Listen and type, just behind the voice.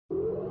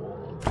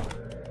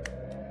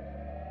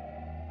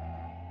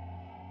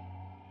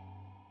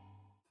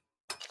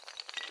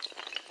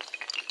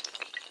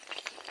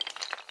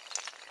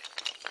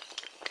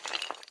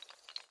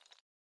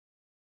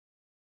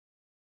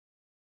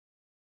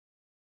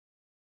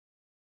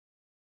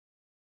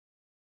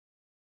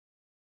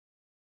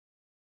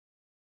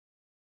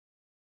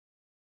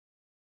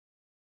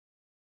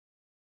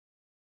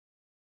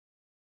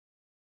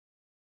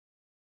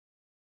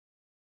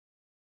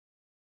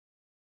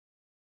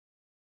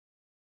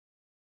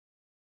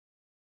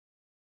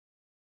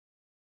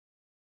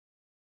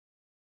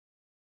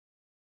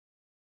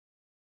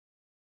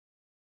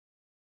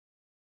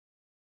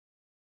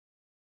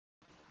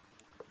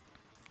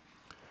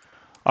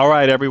All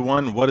right,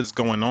 everyone, what is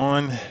going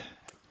on?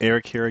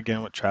 Eric here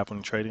again with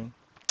Traveling Trading.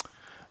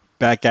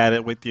 Back at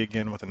it with you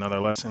again with another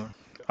lesson.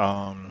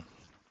 Um,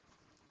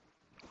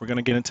 we're going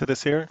to get into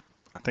this here.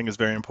 I think it's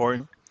very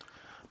important.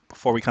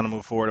 Before we kind of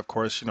move forward, of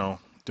course,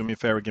 do me a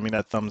favor, give me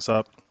that thumbs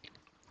up,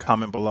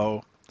 comment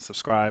below,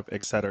 subscribe,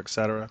 etc.,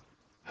 etc.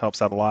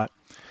 Helps out a lot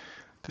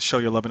to show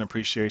your love and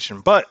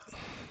appreciation. But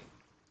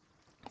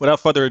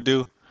without further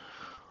ado,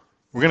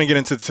 we're going to get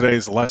into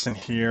today's lesson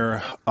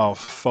here of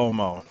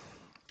FOMO.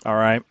 All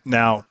right.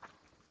 Now,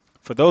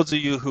 for those of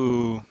you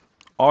who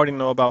already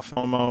know about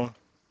FOMO,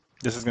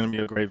 this is going to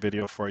be a great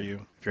video for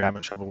you if you're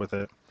having trouble with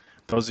it.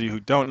 Those of you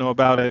who don't know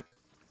about it,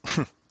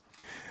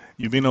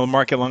 you've been in the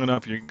market long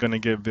enough, you're going to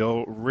get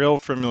real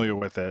familiar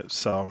with it.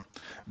 So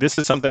this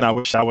is something I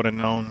wish I would have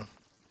known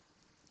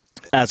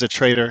as a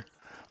trader,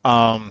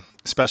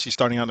 especially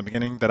starting out in the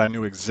beginning, that I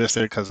knew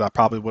existed, because I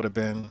probably would have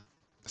been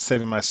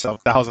saving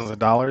myself thousands of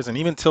dollars. And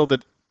even to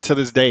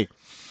this day,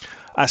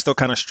 I still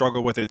kind of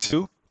struggle with it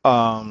too.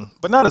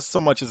 But not as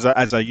so much as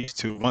I used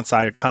to. Once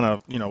I kind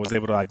of was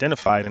able to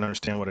identify it and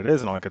understand what it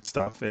is and all that good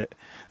stuff, it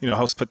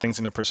helps put things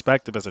into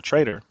perspective as a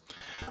trader.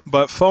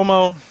 But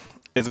FOMO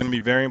is going to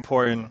be very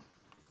important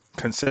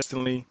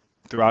consistently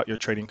throughout your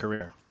trading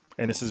career,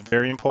 and this is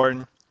very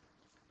important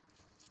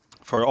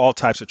for all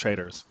types of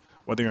traders,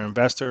 whether you're an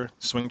investor,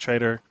 swing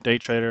trader, day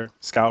trader,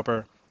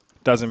 scalper,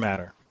 doesn't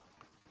matter.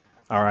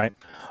 All right.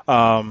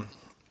 Um,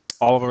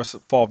 all of us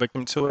fall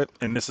victim to it,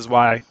 and this is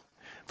why,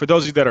 for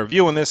those of you that are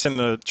viewing this in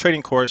the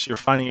trading course, you're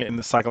finding it in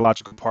the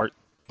psychological part,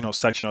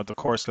 section of the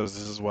course, because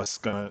this is what's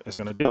gonna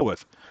deal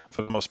with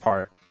for the most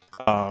part.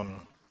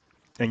 Um,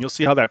 and you'll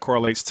see how that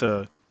correlates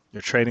to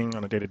your trading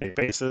on a day-to-day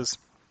basis.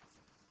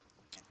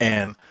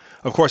 And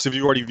of course, if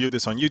you already viewed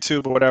this on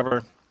YouTube or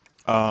whatever,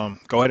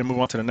 go ahead and move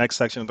on to the next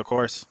section of the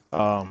course.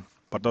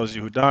 But those of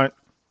you who don't,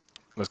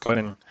 let's go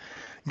ahead and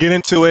get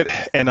into it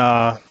and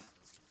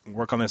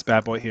work on this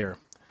bad boy here.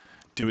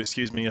 Do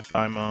excuse me if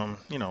I'm,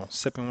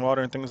 sipping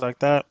water and things like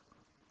that.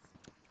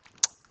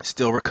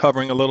 Still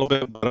recovering a little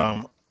bit, but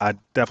I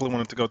definitely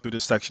wanted to go through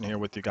this section here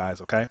with you guys,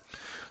 okay?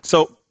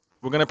 So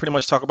we're going to pretty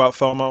much talk about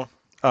FOMO.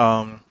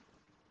 Um,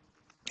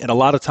 and a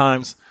lot of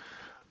times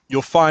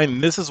you'll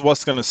find this is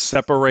what's going to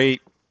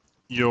separate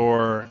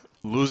your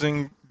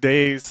losing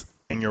days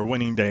and your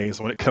winning days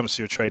when it comes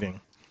to your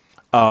trading.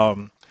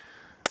 Um,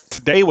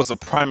 Today was a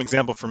prime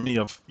example for me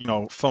of,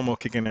 FOMO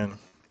kicking in,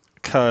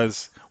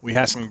 because we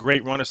had some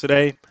great runners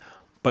today,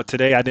 but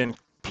today I didn't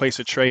place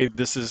a trade.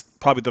 This is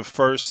probably the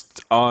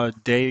first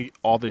day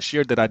all this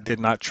year that I did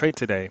not trade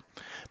today.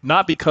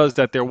 Not because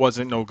that there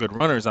wasn't no good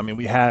runners. I mean,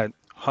 we had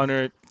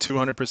 100,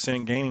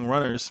 200% gaining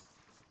runners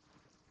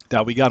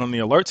that we got on the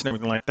alerts and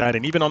everything like that.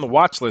 And even on the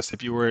watch list,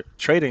 if you were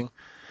trading,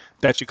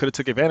 that you could have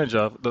took advantage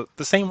of.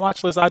 The same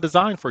watch list I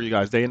designed for you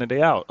guys day in and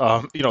day out.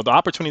 The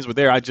opportunities were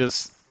there. I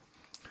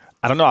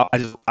don't know.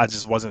 I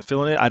just wasn't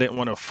feeling it. I didn't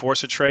want to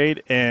force a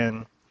trade,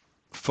 and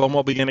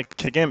FOMO began to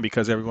kick in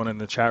because everyone in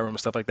the chat room and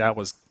stuff like that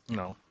was,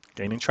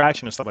 gaining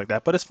traction and stuff like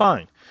that. But it's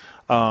fine.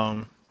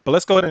 But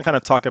let's go ahead and kind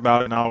of talk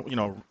about it now,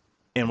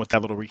 end with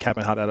that little recap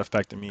and how that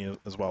affected me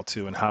as well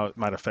too, and how it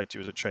might affect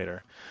you as a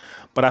trader.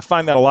 But I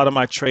find that a lot of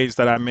my trades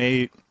that I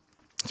made,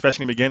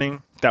 especially in the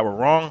beginning, that were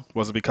wrong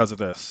was because of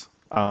this.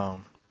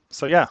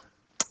 So yeah,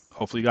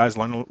 hopefully you guys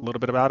learn a little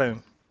bit about it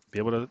and be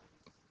able to,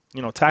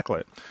 tackle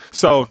it.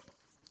 So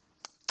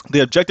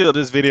the objective of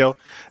this video,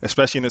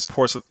 especially in this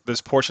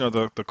portion of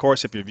the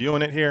course, if you're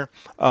viewing it here,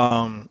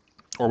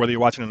 or whether you're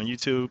watching it on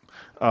YouTube,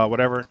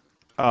 whatever,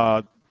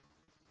 uh,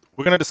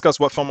 we're going to discuss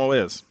what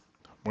FOMO is.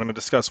 We're going to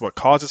discuss what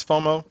causes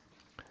FOMO,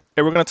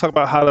 and we're going to talk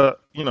about how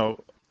to,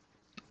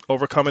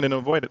 overcome it and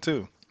avoid it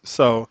too.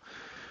 So,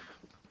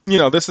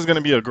 this is going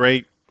to be a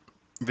great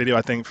video,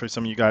 I think, for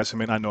some of you guys who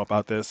may not know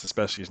about this,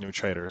 especially as new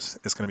traders.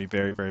 It's going to be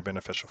very, very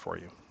beneficial for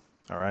you.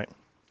 All right.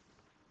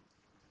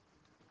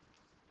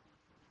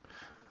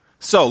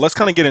 So let's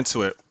kind of get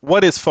into it.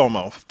 What is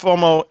FOMO?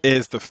 FOMO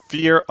is the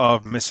fear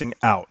of missing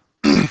out.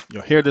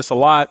 You'll hear this a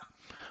lot,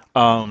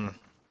 um,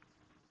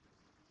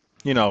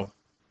 you know,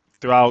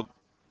 throughout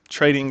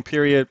trading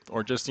period,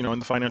 or just, in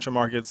the financial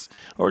markets,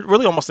 or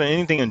really almost in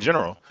anything in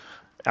general.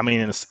 I mean,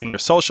 in your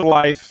social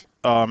life,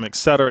 et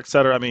cetera, et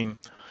cetera. I mean,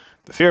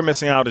 the fear of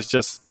missing out is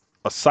just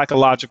a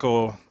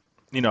psychological,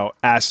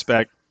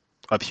 aspect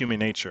of human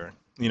nature.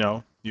 You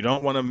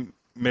don't want to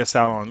miss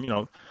out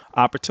on,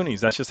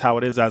 opportunities. That's just how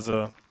it is as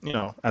a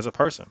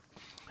person.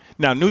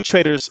 Now, new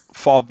traders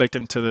fall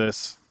victim to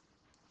this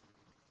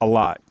a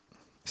lot,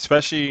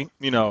 especially,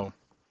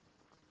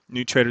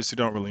 new traders who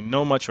don't really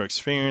know much or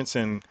experience,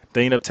 and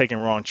they end up taking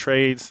wrong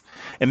trades.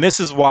 And this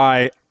is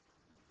why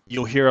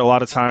you'll hear a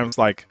lot of times,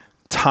 like,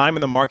 time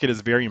in the market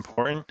is very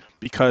important,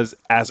 because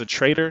as a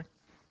trader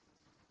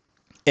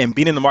and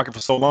being in the market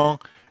for so long,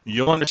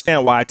 you'll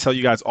understand why I tell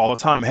you guys all the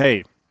time,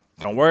 hey,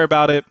 don't worry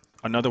about it.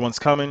 Another one's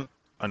coming,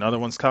 another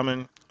one's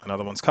coming,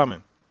 another one's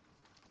coming.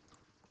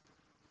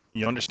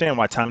 You understand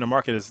why time in the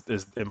market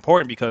is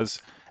important,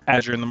 because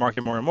As you're in the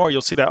market more and more,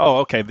 you'll see that, oh,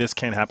 okay, this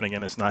can't happen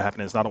again. It's not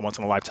happening. It's not a once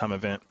in a lifetime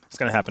event. It's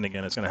going to happen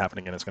again. It's going to happen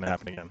again. It's going to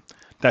happen again.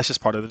 That's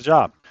just part of the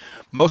job.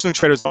 Most new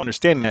traders don't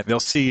understand that. They'll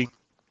see,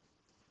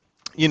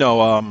 you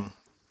know,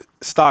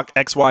 stock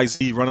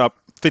XYZ run up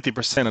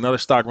 50%, another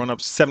stock run up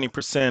 70%,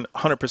 100%,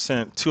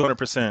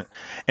 200%,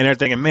 and they're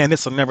thinking, man,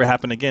 this will never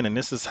happen again. And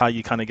this is how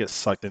you kind of get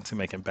sucked into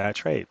making bad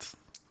trades.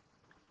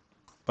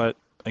 But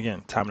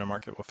again, time in the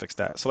market will fix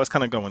that. So let's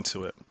kind of go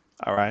into it.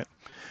 All right.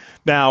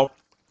 Now,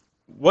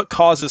 what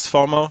causes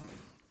FOMO?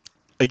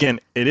 Again,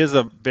 it is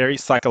a very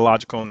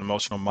psychological and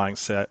emotional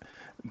mindset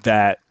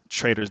that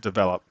traders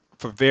develop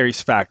for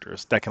various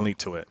factors that can lead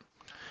to it.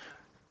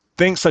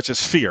 Things such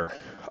as fear.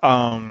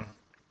 Um,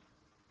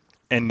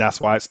 and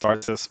that's why it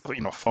starts as,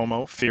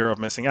 FOMO, fear of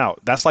missing out.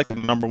 That's like the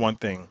number one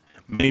thing.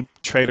 Many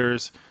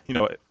traders,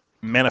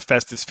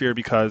 manifest this fear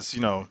because,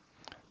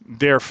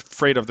 they're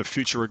afraid of the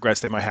future regrets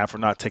they might have for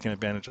not taking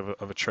advantage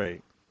of a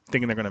trade,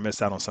 thinking they're going to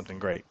miss out on something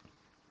great.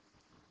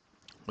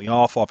 We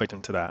all fall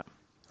victim to that.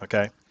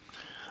 Okay.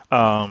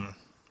 Um,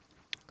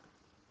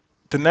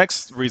 the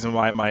next reason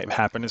why it might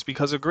happen is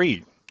because of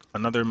greed,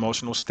 another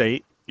emotional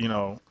state.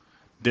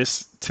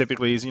 This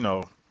typically is,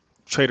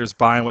 traders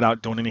buying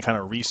without doing any kind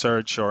of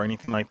research or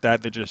anything like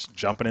that. They're just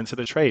jumping into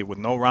the trade with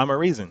no rhyme or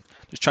reason,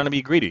 just trying to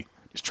be greedy,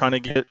 just trying to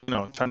get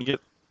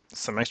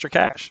some extra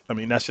cash. I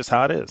mean, that's just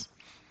how it is.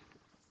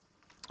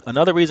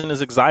 Another reason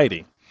is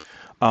anxiety.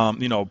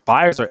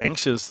 Buyers are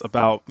anxious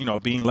about,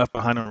 being left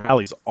behind in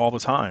rallies all the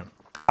time.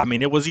 I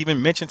mean, it was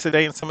even mentioned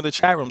today in some of the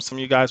chat rooms. Some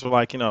of you guys were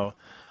like,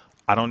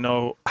 I don't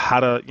know how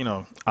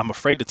to, I'm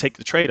afraid to take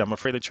the trade. I'm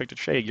afraid to take the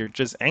trade. You're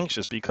just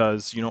anxious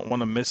because you don't want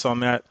to miss on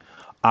that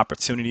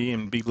opportunity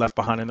and be left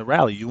behind in the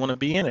rally. You want to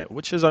be in it,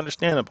 which is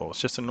understandable.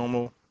 It's just a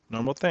normal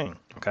thing.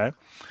 Okay.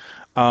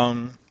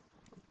 Um,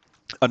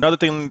 Another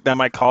thing that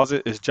might cause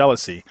it is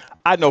jealousy.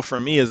 I know for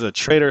me as a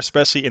trader,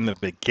 especially in the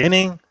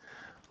beginning,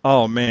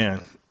 oh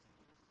man,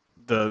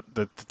 the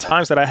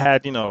times that I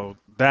had,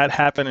 that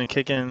happen and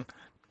kick in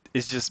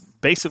is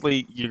just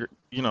basically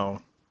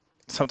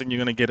something you're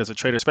going to get as a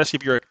trader, especially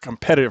if you're a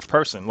competitive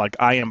person like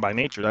I am by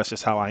nature. That's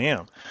just how I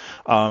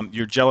am.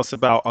 You're jealous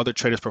about other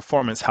traders'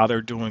 performance, how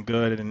they're doing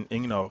good,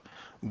 and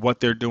what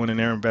they're doing in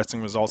their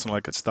investing results and all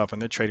that good stuff and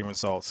their trading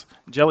results.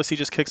 Jealousy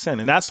just kicks in,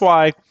 and that's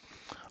why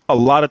a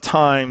lot of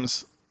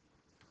times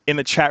in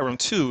the chat room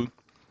too,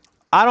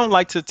 I don't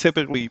like to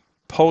typically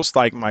post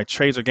like my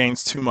trades or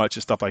gains too much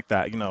and stuff like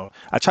that.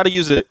 I try to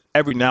use it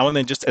every now and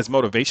then just as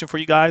motivation for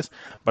you guys,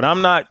 but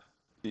I'm not,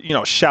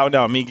 shouting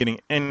out me getting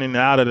in and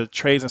out of the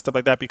trades and stuff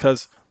like that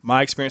because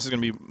my experience is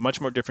going to be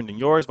much more different than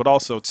yours. But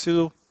also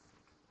too,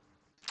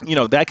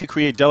 that could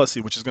create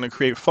jealousy, which is going to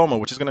create FOMO,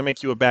 which is going to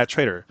make you a bad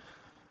trader.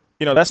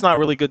 That's not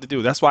really good to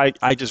do. That's why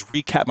I just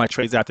recap my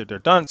trades after they're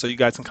done so you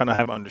guys can kind of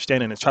have an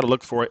understanding and try to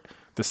look for it,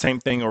 the same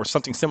thing or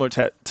something similar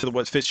to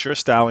what fits your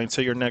style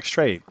into your next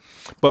trade.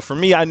 But for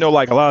me, I know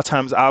like a lot of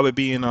times I would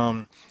be in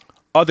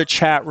other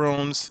chat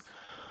rooms,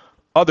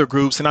 other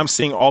groups, and I'm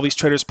seeing all these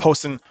traders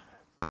posting.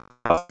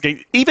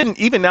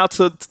 Even now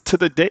to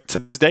the day to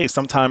this day,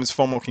 sometimes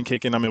FOMO can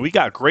kick in. I mean, we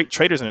got great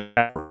traders in the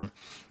chat room,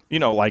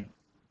 like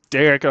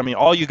Derek. I mean,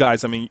 all you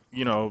guys. I mean,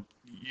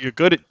 you're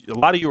good at a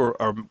lot of you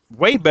are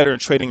way better at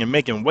trading and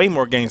making way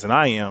more gains than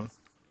I am.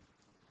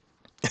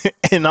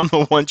 And I'm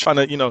the one trying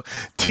to,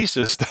 teach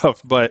this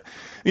stuff. But,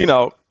 you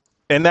know,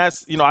 and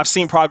that's, I've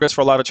seen progress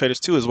for a lot of traders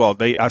too as well.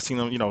 I've seen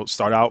them,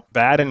 start out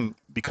bad and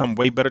become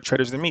way better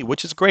traders than me,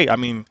 which is great. I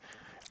mean,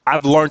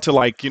 I've learned to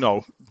like,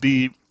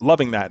 be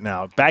loving that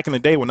now. Back in the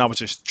day when I was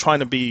just trying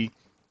to be,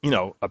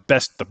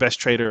 the best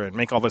trader and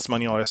make all this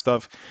money, all that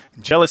stuff,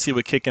 jealousy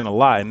would kick in a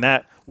lot, and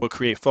that would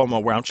create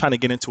FOMO where I'm trying to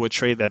get into a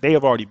trade that they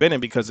have already been in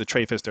because the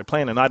trade fits their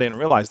plan, and I didn't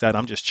realize that.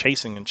 I'm just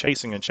chasing and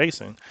chasing and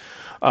chasing,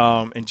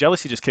 and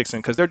jealousy just kicks in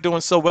because they're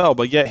doing so well,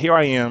 but yet here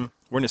I am.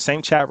 We're in the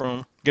same chat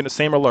room, getting the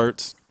same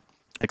alerts,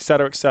 et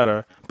cetera, et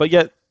cetera. But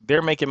yet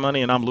they're making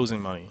money and I'm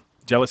losing money.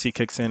 Jealousy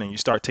kicks in, and you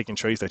start taking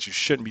trades that you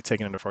shouldn't be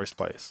taking in the first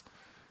place.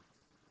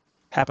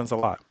 Happens a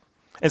lot.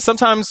 And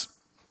sometimes,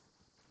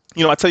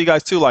 I tell you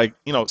guys too, like,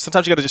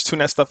 sometimes you got to just tune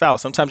that stuff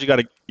out. Sometimes you got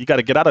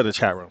to get out of the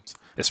chat rooms,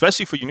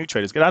 especially for you new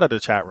traders. Get out of the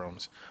chat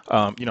rooms.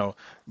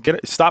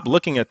 Stop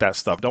looking at that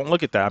stuff. Don't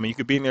look at that. I mean, you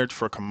could be in there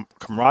for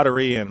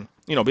camaraderie and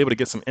be able to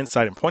get some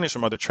insight and pointers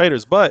from other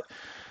traders, but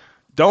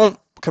don't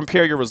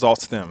compare your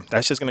results to them.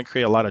 That's just going to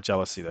create a lot of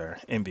jealousy there,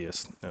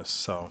 enviousness.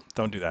 So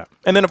don't do that.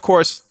 And then of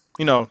course,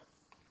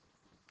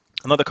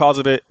 another cause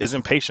of it is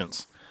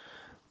impatience.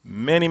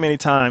 Many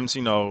times,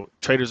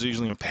 traders are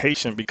usually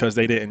impatient because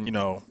they didn't,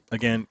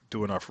 again,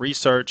 do enough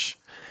research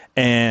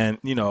and,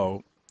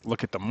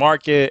 look at the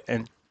market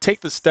and take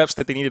the steps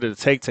that they needed to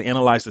take to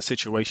analyze the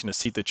situation to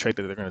see if the trade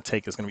that they're going to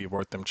take is going to be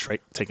worth them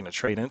taking a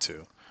trade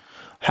into.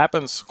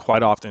 Happens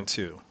quite often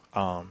too.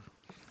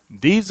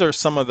 These are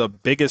some of the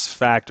biggest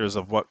factors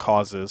of what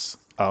causes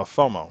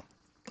FOMO.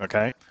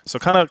 Okay, so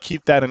kind of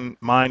keep that in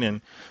mind,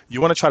 and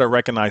you want to try to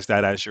recognize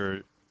that as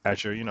you're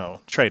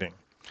trading.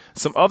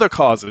 Some other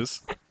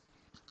causes,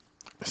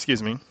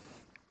 excuse me,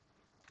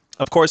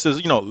 of course,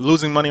 is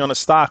losing money on a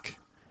stock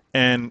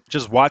and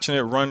just watching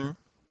it run.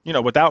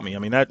 without me. I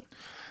mean, that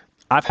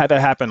I've had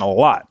that happen a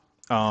lot,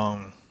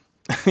 um,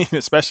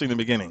 especially in the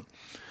beginning.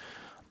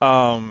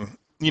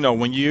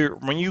 When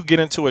you get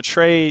into a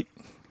trade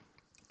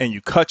and you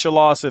cut your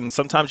loss, and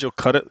sometimes you'll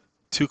cut it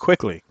too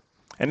quickly,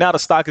 and now the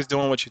stock is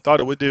doing what you thought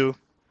it would do.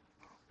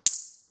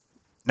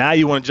 Now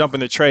you want to jump in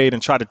the trade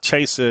and try to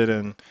chase it,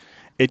 and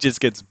it just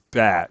gets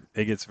bad.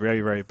 It gets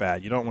very, very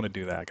bad. You don't want to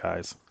do that,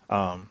 guys.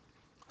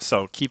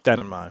 So keep that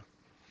in mind.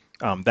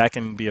 That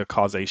can be a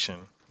causation.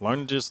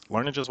 Learn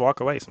to just walk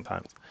away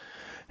sometimes.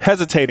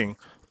 Hesitating,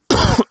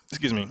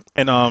 excuse me,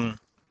 and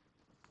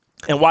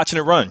watching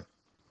it run.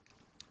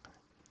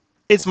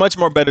 It's much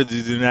more better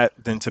to do that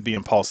than to be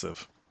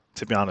impulsive.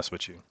 To be honest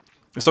with you,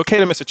 it's okay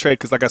to miss a trade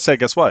because, like I said,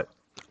 guess what?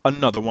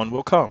 Another one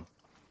will come.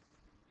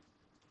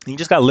 You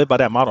just gotta live by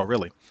that model,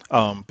 really.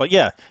 But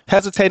yeah,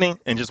 hesitating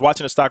and just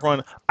watching the stock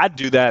run, I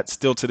do that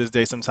still to this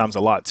day sometimes a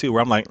lot too,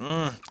 where I'm like,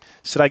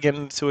 should I get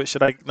into it?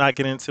 Should I not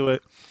get into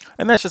it?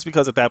 And that's just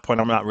because at that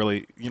point I'm not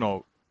really,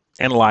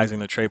 analyzing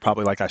the trade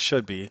probably like I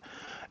should be,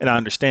 and I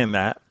understand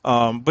that.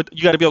 But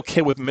you got to be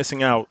okay with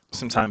missing out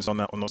sometimes on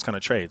those kind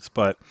of trades.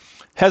 But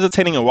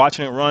hesitating and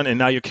watching it run, and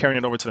now you're carrying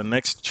it over to the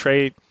next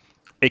trade,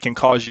 it can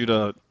cause you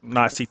to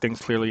not see things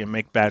clearly and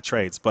make bad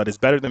trades. But it's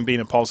better than being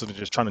impulsive and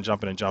just trying to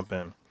jump in and jump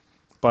in.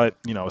 But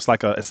it's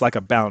like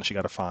a balance you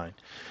got to find.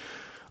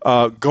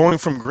 Going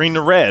from green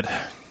to red.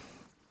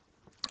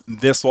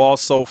 This will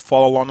also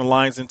fall along the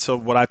lines into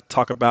what I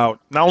talk about,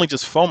 not only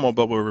just FOMO,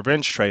 but with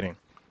revenge trading.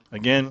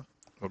 Again,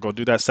 we'll go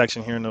do that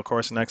section here in the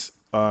course next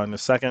in a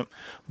second.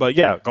 But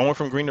yeah, going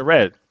from green to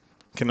red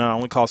can not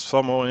only cause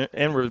FOMO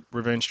and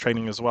revenge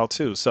trading as well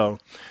too. So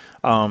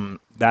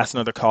that's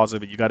another cause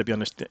of it. You got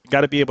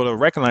to be able to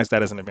recognize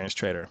that as an advanced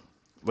trader.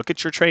 Look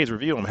at your trades,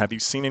 review them. Have you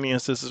seen any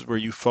instances where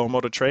you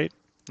FOMO to trade?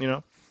 You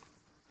know,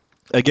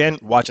 again,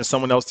 watching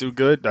someone else do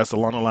good, that's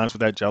along the lines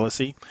with that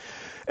jealousy.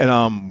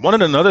 And one of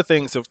the other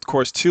things, of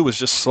course, too, is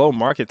just slow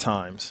market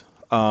times.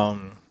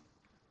 Um,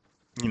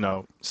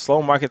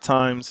 slow market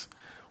times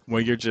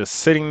where you're just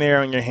sitting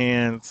there on your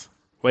hands,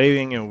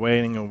 waiting and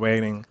waiting and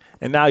waiting,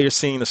 and now you're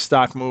seeing the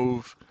stock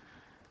move,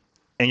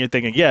 and you're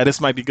thinking, yeah,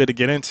 this might be good to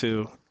get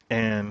into,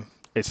 and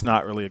it's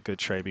not really a good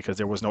trade because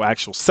there was no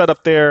actual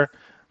setup there.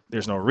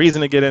 There's no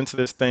reason to get into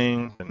this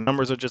thing. The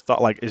numbers are just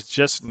thought like it's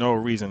just no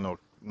reason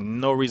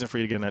for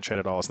you to get in that trade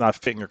at all. It's not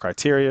fitting your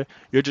criteria.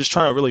 You're just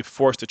trying to really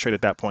force the trade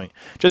at that point.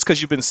 Just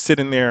because you've been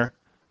sitting there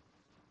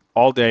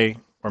all day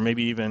or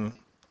maybe even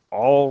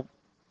all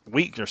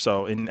week or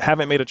so and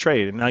haven't made a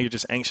trade, and now you're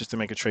just anxious to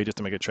make a trade just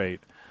to make a trade.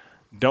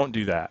 Don't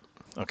do that.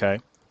 Okay.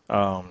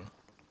 Um,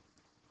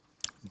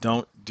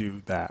 don't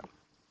do that.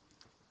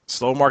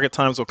 Slow market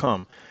times will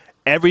come.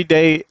 Every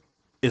day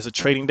is a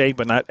trading day,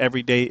 but not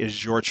every day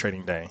is your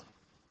trading day.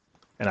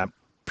 And I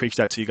preach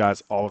that to you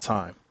guys all the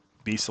time.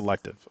 Be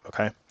selective.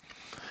 Okay.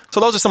 So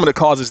those are some of the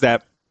causes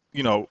that,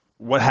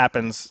 what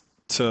happens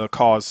to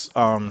cause,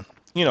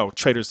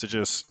 traders to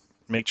just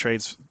make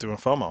trades doing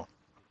FOMO.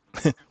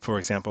 For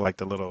example, like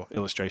the little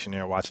illustration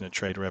there, watching a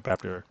trade rip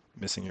after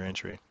missing your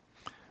entry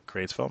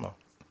creates FOMO.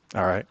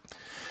 All right.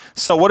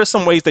 So what are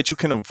some ways that you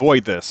can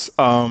avoid this?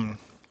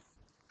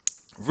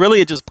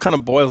 Really, it just kind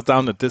of boils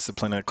down to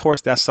discipline. And of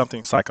course, that's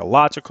something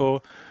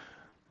psychological.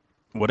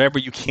 Whatever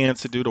you can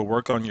to do to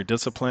work on your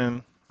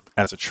discipline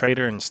as a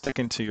trader and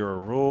sticking to your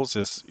rules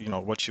is,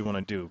 what you want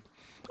to do.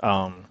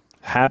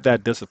 Have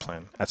that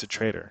discipline as a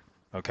trader.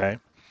 Okay.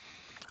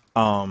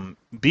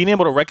 Being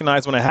able to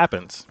recognize when it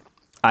happens.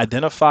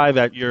 Identify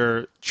that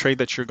your trade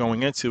that you're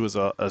going into is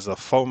a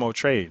FOMO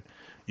trade.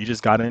 You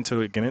just got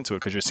into it, get into it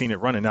because you're seeing it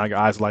running. Now your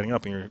eyes lighting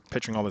up and you're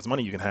picturing all this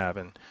money you can have,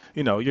 and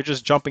you're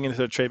just jumping into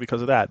the trade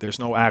because of that. There's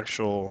no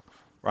actual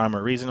rhyme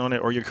or reason on it,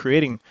 or you're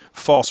creating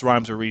false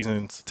rhymes or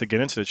reasons to get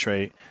into the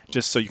trade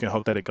just so you can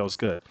hope that it goes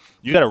good.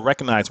 You got to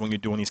recognize when you're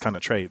doing these kind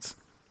of trades.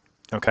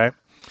 Okay.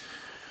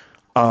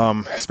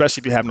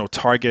 Especially if you have no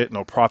target,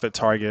 no profit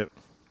target,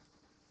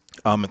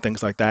 and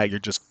things like that, you're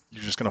just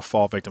gonna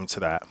fall victim to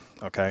that.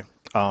 Okay.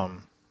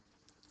 Um,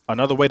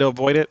 Another way to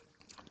avoid it,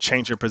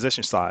 change your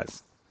position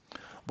size.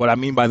 What I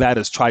mean by that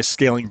is try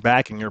scaling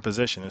back in your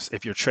position.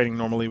 If you're trading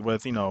normally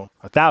with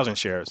 1,000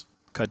 shares,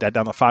 cut that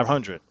down to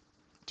 500.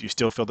 Do you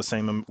still feel the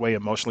same way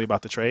emotionally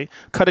about the trade?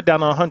 Cut it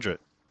down to 100.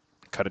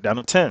 Cut it down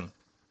to 10.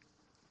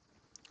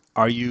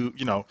 Are you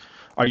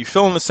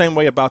feeling the same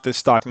way about this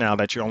stock now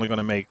that you're only going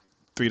to make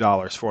 $3,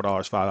 $4,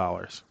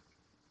 $5?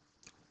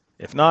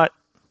 If not,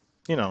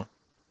 you know,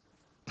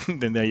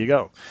 then there you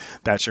go.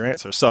 That's your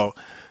answer. So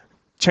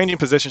changing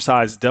position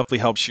size definitely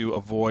helps you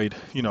avoid,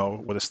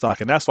 with a stock.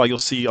 And that's why you'll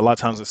see a lot of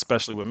times,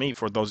 especially with me,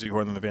 for those of you who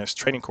are in the advanced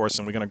trading course,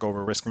 and we're going to go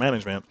over risk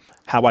management,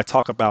 how I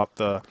talk about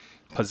the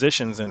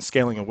positions and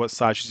scaling and what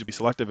size you should be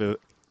selective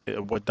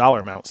with dollar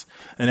amounts.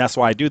 And that's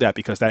why I do that,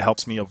 because that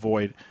helps me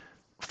avoid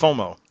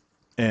FOMO.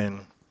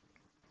 And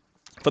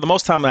for the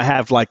most time, I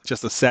have like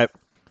just a set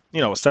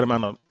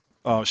amount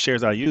of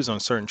shares that I use on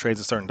certain trades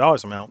at certain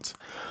dollars amounts.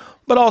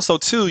 But also,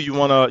 too, you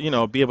want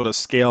to, be able to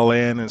scale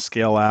in and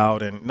scale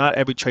out, and not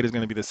every trade is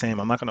going to be the same.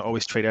 I'm not going to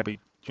always trade every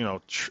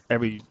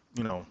every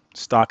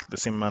stock the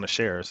same amount of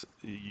shares.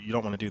 You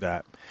don't want to do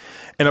that.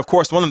 And of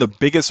course, one of the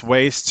biggest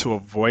ways to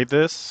avoid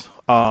this,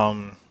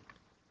 and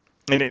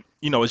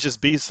is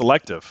just be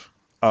selective.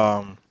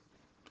 Um,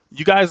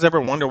 you guys ever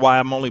wonder why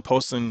I'm only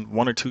posting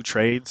one or two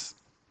trades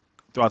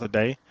throughout the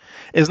day?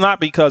 It's not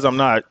because I'm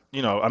not,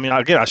 I mean,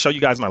 again, I show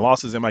you guys my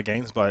losses and my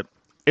gains, but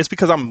it's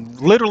because I'm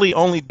literally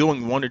only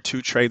doing one or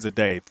two trades a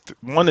day,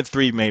 one to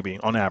three maybe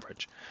on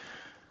average.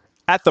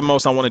 At the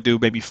most, I want to do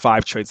maybe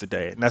five trades a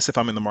day, and that's if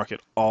I'm in the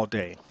market all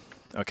day.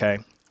 Okay,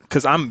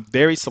 because I'm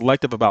very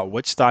selective about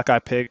which stock I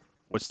pick,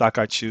 which stock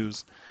I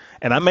choose,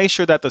 and I make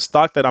sure that the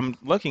stock that I'm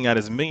looking at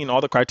is meeting all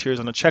the criteria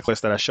on the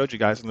checklist that I showed you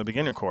guys in the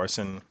beginning course,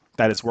 and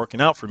that is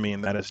working out for me,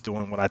 and that is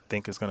doing what I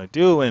think is going to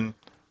do, and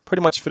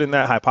pretty much fitting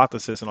that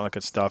hypothesis and all that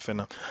good stuff.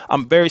 And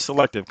I'm very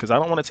selective because I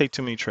don't want to take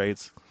too many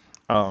trades.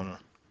 Um,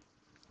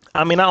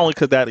 I mean, not only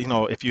could that,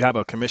 if you have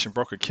a commission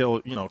broker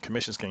kill,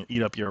 commissions can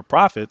eat up your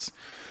profits,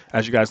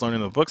 as you guys learn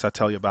in the books I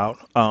tell you about,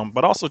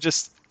 but also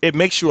just it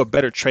makes you a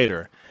better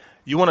trader.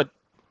 You want to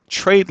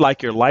trade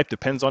like your life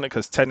depends on it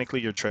because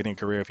technically your trading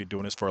career, if you're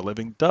doing this for a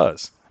living,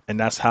 does. And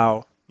that's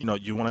how,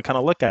 you want to kind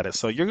of look at it.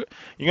 So you're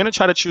going to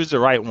try to choose the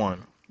right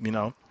one,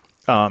 kind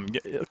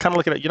of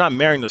look at it. You're not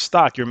marrying the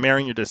stock, you're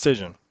marrying your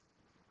decision.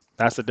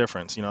 That's the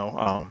difference.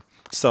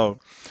 So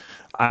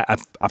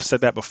I've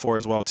said that before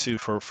as well too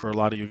for a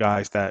lot of you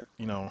guys that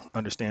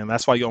understand.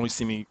 That's why you only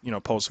see me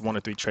post one or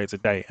three trades a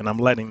day, and I'm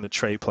letting the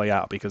trade play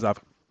out because I've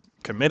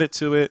committed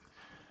to it.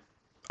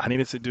 I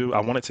want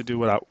it to do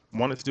what I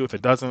want it to do. If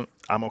it doesn't,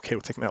 I'm okay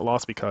with taking that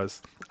loss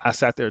because I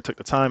sat there, took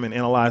the time, and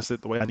analyzed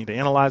it the way I need to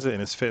analyze it,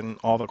 and it's fitting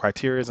all the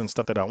criteria and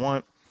stuff that I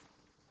want.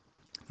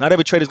 Not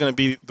every trade is going to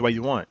be the way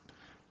you want,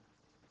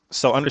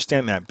 so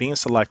understand that being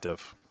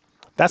selective.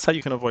 That's how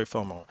you can avoid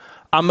FOMO.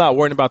 I'm not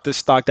worried about this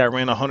stock that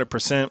ran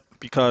 100%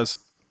 because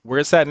where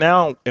it's at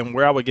now and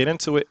where I would get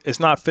into it, it's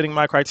not fitting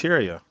my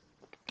criteria.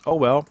 Oh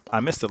well,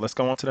 I missed it. Let's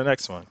go on to the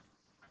next one.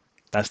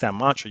 That's that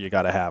mantra you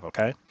got to have,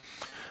 okay?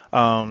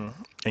 And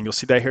you'll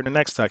see that here in the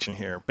next section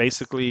here.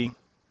 Basically,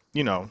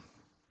 you know,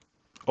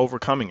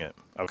 overcoming it,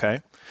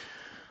 okay?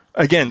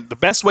 Again, the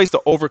best ways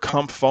to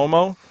overcome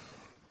FOMO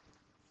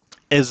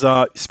is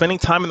spending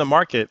time in the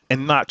market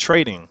and not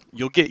trading.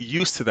 You'll get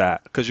used to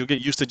that because you'll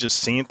get used to just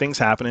seeing things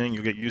happening.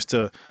 You'll get used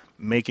to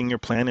making your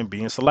plan and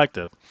being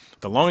selective.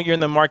 The longer you're in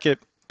the market,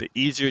 the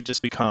easier it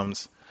just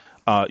becomes,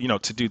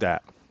 to do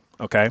that.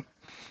 Okay.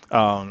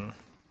 Um,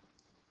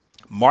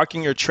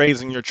 Marking your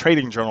trades in your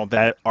trading journal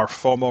that are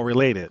FOMO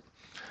related.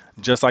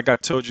 Just like I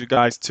told you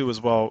guys too as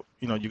well,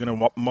 you're going to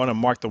want to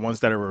mark the ones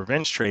that are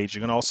revenge trades. You're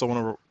going to also want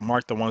to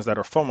mark the ones that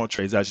are FOMO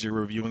trades as you're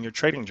reviewing your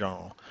trading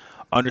journal.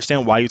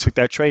 Understand why you took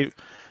that trade.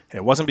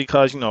 It wasn't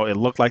because, it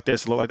looked like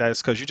this, it looked like that.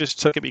 It's because you just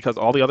took it because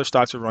all the other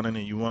stocks were running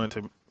and you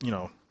wanted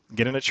to,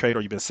 get in a trade,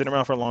 or you've been sitting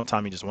around for a long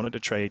time. You just wanted to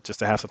trade just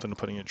to have something to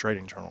put in your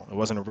trading journal. It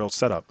wasn't a real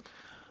setup.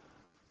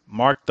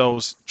 Mark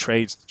those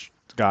trades,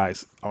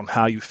 guys, on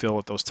how you feel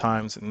at those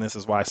times. And this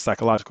is why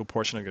psychological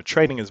portion of your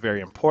trading is very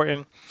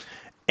important.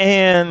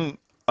 And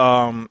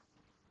um,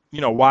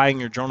 why in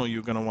your journal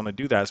you're going to want to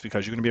do that is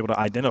because you're going to be able to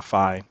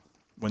identify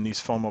when these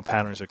FOMO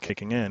patterns are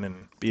kicking in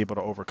and be able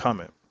to overcome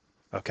it.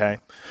 Okay.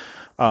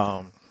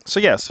 So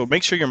yeah, so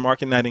make sure you're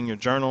marking that in your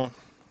journal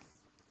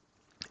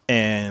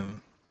and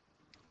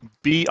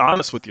be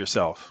honest with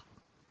yourself.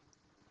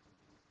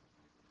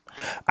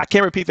 I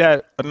can't repeat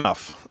that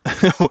enough.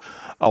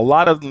 A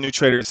lot of new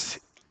traders,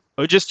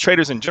 or just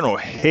traders in general,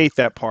 hate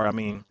that part. I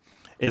mean,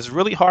 it's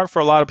really hard for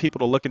a lot of people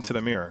to look into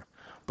the mirror,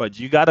 but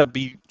you got to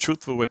be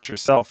truthful with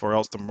yourself, or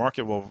else the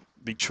market will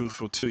be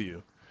truthful to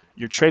you.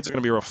 Your trades are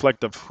going to be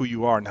reflective of who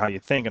you are and how you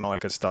think and all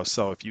that good stuff.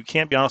 So if you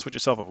can't be honest with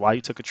yourself of why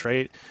you took a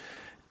trade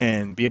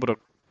and be able to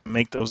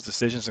make those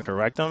decisions and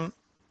correct them,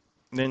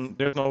 then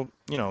there's no,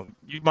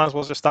 you might as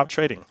well just stop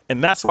trading.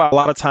 And that's why a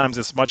lot of times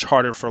it's much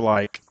harder for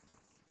like,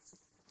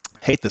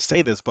 hate to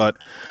say this, but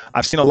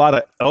I've seen a lot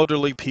of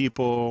elderly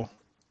people,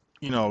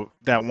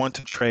 that want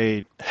to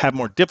trade have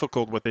more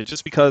difficult with it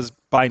just because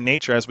by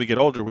nature, as we get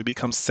older, we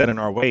become set in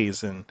our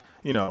ways and,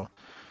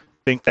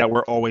 think that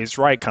we're always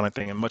right kind of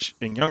thing.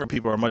 And younger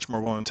people are much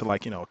more willing to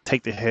like,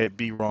 take the hit,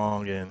 be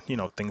wrong and,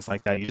 things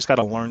like that. You just got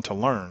to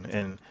learn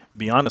and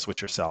be honest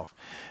with yourself.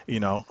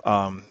 You're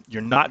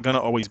not going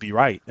to always be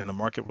right and the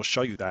market will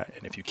show you that.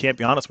 And if you can't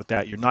be honest with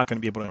that, you're not going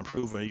to be able to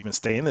improve or even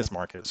stay in this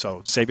market.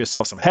 So save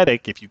yourself some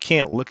headache. If you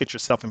can't look at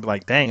yourself and be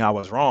like, dang, I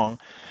was wrong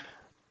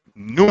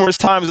numerous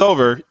times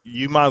over,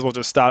 you might as well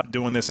just stop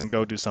doing this and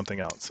go do something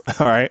else.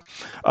 All right.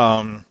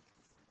 Um,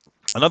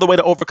 Another way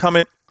to overcome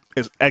it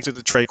is exit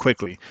the trade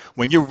quickly.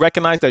 When you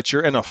recognize that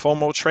you're in a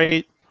FOMO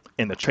trade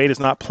and the trade is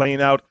not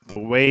playing out the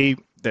way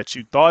that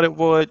you thought it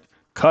would,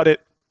 cut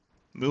it,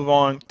 move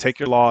on, take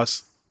your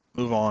loss,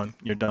 move on,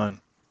 you're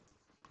done.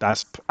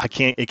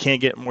 It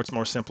can't get much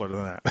more simpler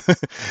than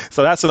that.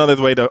 So that's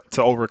another way to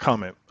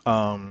overcome it.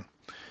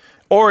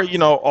 Or,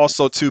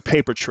 also to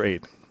paper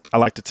trade. I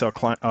like to tell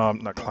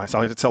not clients, I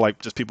like to tell like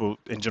just people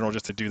in general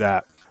just to do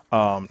that.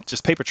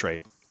 Just paper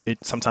trade.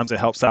 Sometimes it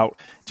helps out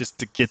just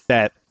to get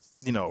that,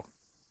 you know,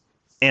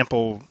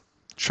 ample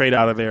trade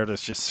out of there to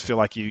just feel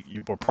like you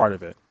were part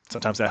of it.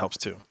 Sometimes that helps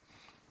too.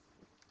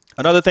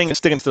 Another thing is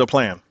sticking to the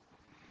plan.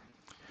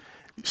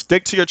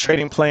 Stick to your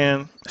trading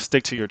plan,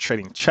 stick to your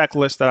trading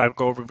checklist that I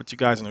go over with you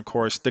guys in the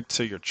course, stick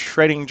to your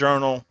trading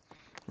journal,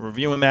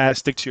 reviewing that,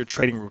 stick to your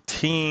trading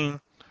routine,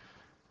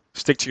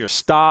 stick to your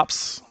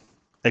stops,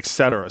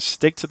 etc.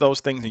 Stick to those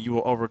things and you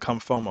will overcome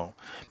FOMO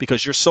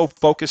because you're so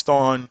focused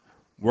on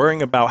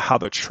worrying about how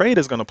the trade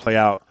is going to play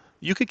out.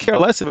 You could care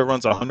less if it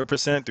runs 100%,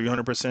 300%,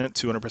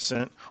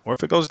 200%, or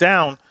if it goes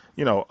down,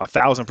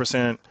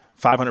 1,000%,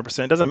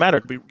 500%. Doesn't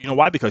matter. You know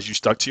why? Because you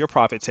stuck to your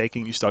profit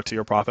taking, you stuck to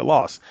your profit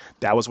loss.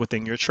 That was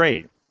within your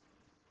trade.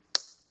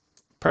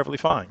 Perfectly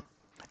fine.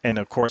 And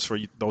of course, for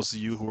those of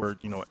you who are,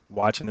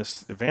 watching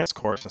this advanced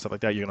course and stuff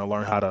like that, you're going to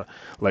learn how to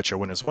let your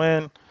winners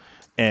win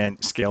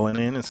and scaling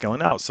in and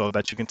scaling out so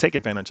that you can take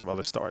advantage of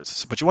other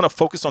starts. But you want to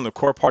focus on the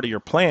core part of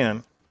your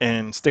plan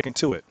and sticking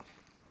to it.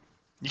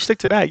 You stick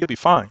to that, you'll be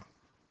fine.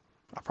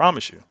 I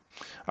promise you.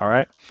 All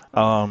right.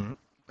 And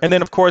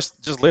then, of course,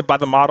 just live by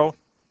the model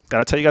that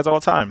I tell you guys all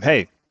the time.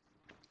 Hey,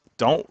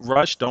 don't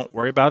rush. Don't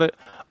worry about it.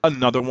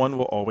 Another one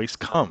will always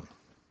come.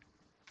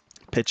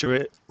 Picture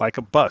it like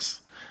a bus.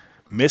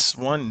 Miss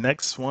one,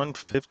 next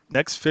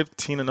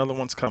 15, another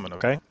one's coming.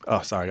 Okay.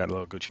 Oh, sorry, I got a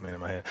little Gucci Mane in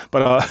my head.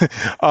 But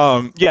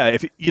yeah,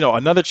 if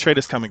another trade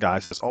is coming,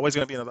 guys. There's always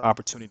going to be another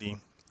opportunity.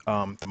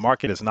 The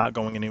market is not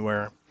going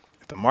anywhere.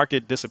 If the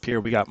market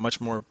disappears, we got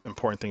much more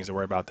important things to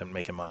worry about than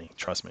making money.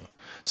 Trust me.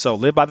 So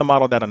live by the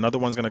model that another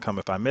one's going to come.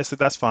 If I miss it,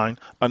 that's fine.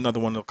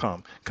 Another one will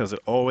come because it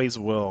always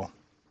will,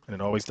 and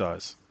it always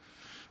does.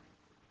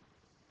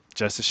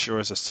 Just as sure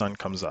as the sun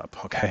comes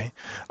up. Okay.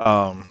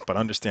 But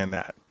understand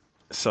that.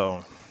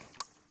 So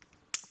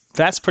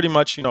that's pretty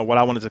much, what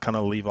I wanted to kind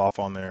of leave off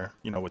on there,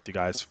 with you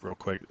guys real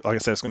quick. Like I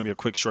said, it's going to be a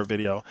quick, short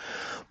video.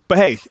 But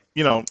hey,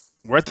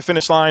 we're at the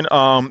finish line.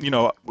 We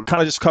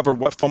kind of just covered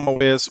what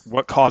FOMO is,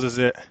 what causes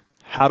it,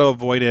 how to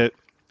avoid it,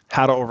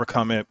 how to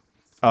overcome it,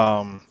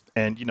 and,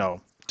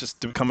 just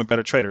to become a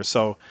better trader.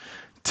 So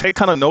take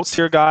kind of notes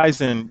here,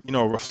 guys, and,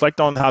 reflect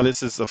on how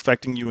this is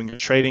affecting you in your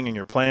trading and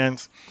your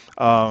plans,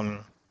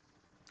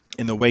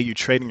 in the way you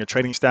trade and your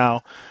trading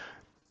style.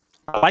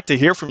 I'd like to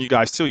hear from you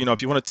guys too.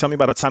 If you want to tell me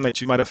about a time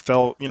that you might have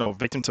felt,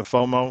 victim to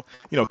FOMO,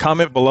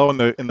 comment below in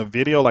the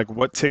video, like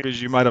what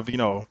triggers you might have,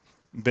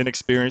 been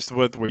experienced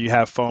with where you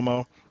have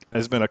FOMO.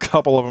 There's been a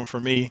couple of them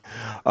for me.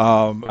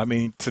 I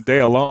mean, today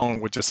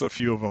alone with just a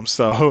few of them.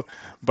 So,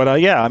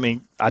 but yeah, I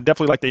mean, I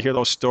definitely like to hear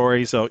those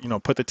stories. So,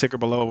 put the ticker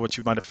below what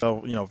you might have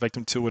felt,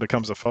 victim to when it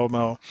comes to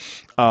FOMO.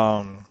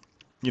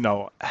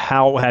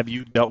 How have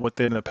you dealt with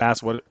it in the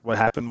past? What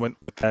happened with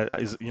that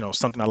is,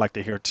 something I like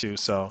to hear too.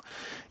 So,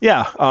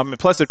 yeah. And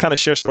plus, it kind of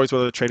shares stories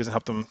with other traders and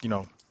help them,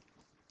 feel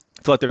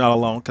like they're not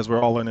alone because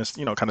we're all in this,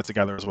 kind of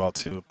together as well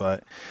too.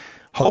 But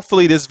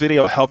hopefully, this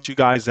video helped you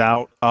guys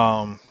out,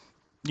 a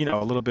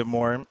little bit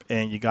more,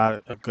 and you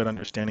got a good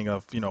understanding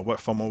of, what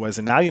FOMO was,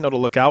 and now you know to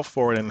look out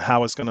for it and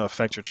how it's going to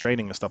affect your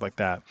trading and stuff like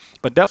that.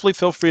 But definitely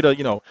feel free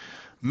to,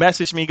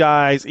 message me,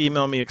 guys,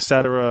 email me,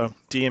 etc.,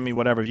 DM me,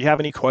 whatever. If you have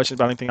any questions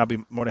about anything, I'll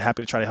be more than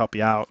happy to try to help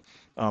you out.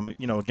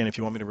 Again, if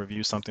you want me to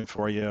review something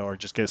for you or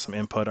just get some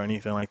input or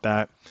anything like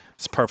that,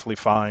 it's perfectly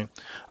fine.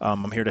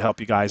 I'm here to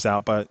help you guys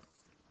out. But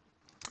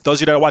those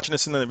of you that are watching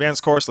this in the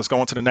advanced course, let's go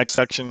on to the next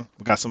section.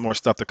 We got some more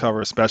stuff to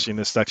cover, especially in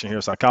this section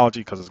here, psychology,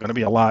 because it's going to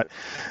be a lot.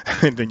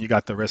 And then you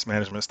got the risk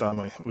management stuff.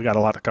 I mean, we got a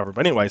lot to cover.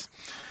 But anyways,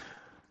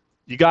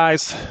 you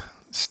guys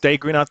stay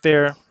green out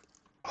there.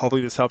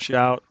 Hopefully this helps you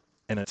out.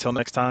 And until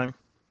next time,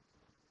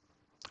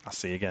 I'll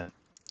see you again.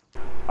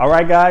 All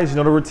right, guys, you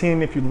know the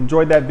routine. If you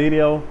enjoyed that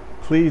video,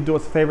 please do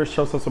us a favor,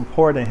 show some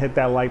support and hit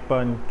that like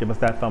button. Give us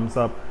that thumbs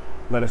up.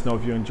 Let us know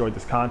if you enjoyed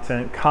this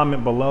content.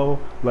 Comment below.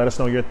 Let us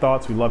know your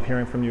thoughts. We love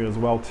hearing from you as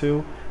well,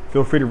 too.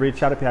 Feel free to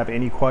reach out if you have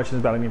any questions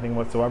about anything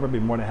whatsoever. Be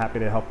more than happy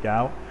to help you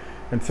out.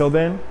 Until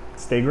then,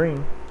 stay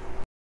green.